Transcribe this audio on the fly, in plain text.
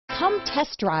Come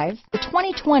test drive the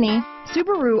 2020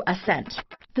 Subaru Ascent.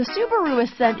 The Subaru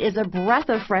Ascent is a breath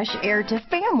of fresh air to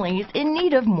families in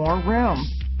need of more room.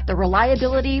 The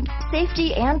reliability,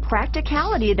 safety, and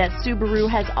practicality that Subaru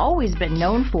has always been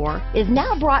known for is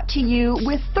now brought to you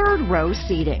with third row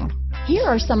seating. Here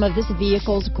are some of this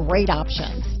vehicle's great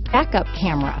options: backup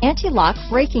camera, anti-lock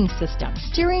braking system,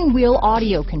 steering wheel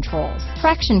audio controls,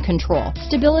 traction control,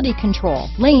 stability control,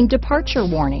 lane departure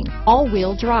warning,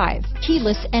 all-wheel drive,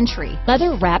 keyless entry,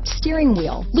 leather-wrapped steering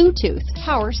wheel, Bluetooth,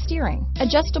 power steering,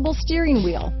 adjustable steering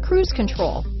wheel, cruise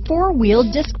control,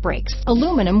 four-wheel disc brakes,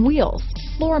 aluminum wheels,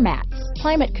 floor mats,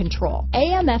 climate control,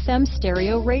 AM/FM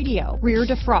stereo radio, rear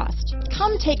defrost.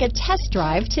 Come take a test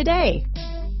drive today.